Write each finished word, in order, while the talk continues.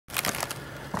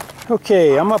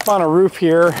Okay, I'm up on a roof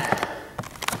here.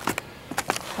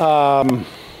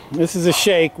 This is a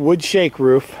shake, wood shake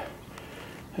roof.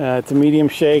 It's a medium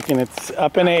shake and it's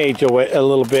up in age a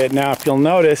little bit. Now if you'll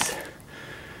notice,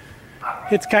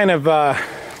 it's kind of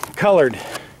colored.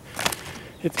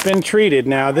 It's been treated.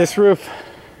 Now this roof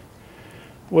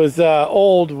was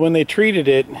old when they treated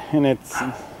it, and it's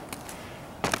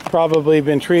probably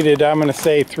been treated, I'm going to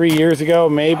say 3 years ago,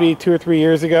 maybe 2 or 3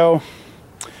 years ago.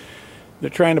 They're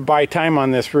trying to buy time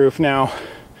on this roof. Now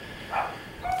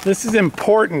this is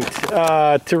important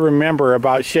to remember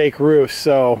about shake roofs,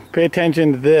 so pay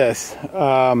attention to this.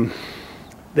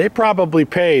 They probably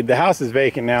paid, the house is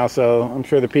vacant now, so I'm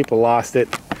sure the people lost it,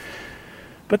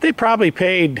 but they probably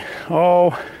paid,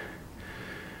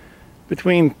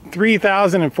 between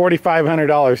 $3,000 and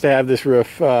 $4,500 to have this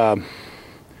roof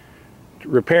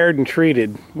repaired and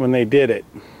treated when they did it.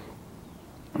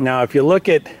 Now if you look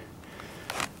at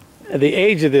the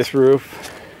age of this roof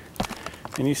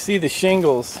and you see the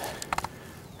shingles,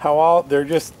 how they're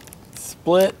just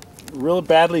split, real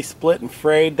badly split and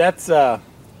frayed, that's the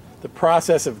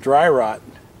process of dry rot.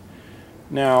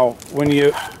 Now when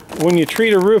you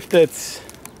treat a roof that's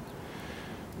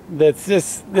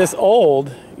this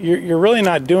old, you're really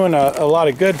not doing a lot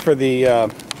of good for the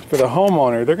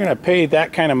homeowner. They're going to pay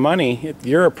that kind of money.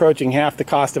 You're approaching half the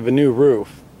cost of a new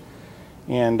roof,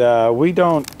 and we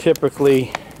don't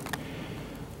typically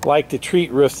like to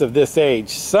treat roofs of this age.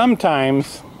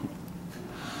 Sometimes,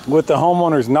 with the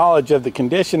homeowner's knowledge of the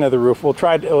condition of the roof,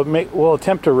 we'll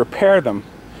attempt to repair them.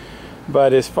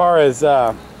 But as far as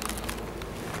here's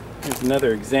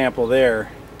another example there.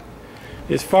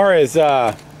 As far as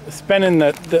spending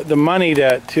the money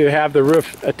to have the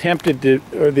roof attempted to,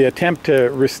 or the attempt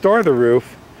to restore the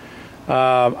roof,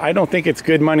 I don't think it's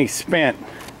good money spent.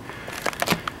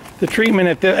 The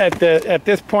treatment at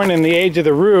this point in the age of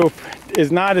the roof is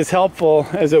not as helpful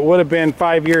as it would have been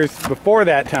 5 years before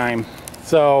that time.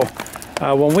 So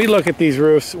when we look at these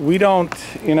roofs, we don't,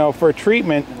 for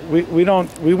treatment, we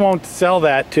won't sell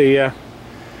that to you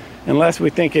unless we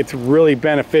think it's really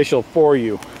beneficial for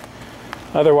you.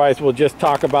 Otherwise, we'll just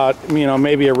talk about,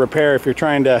 maybe a repair if you're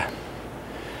trying to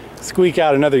squeak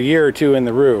out another year or two in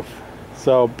the roof.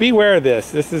 So beware of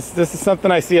this. This is something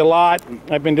I see a lot.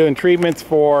 I've been doing treatments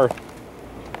for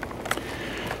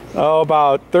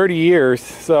about 30 years.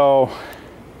 So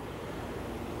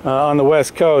on the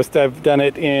West Coast, I've done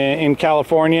it in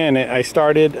California, and I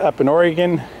started up in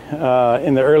Oregon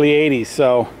in the early 80s.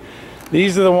 So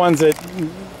these are the ones that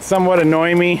somewhat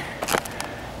annoy me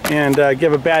and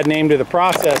give a bad name to the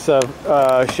process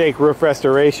of shake roof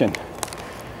restoration.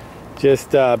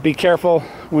 Just be careful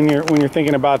when you're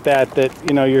thinking about that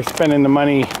you're spending the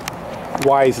money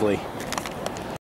wisely.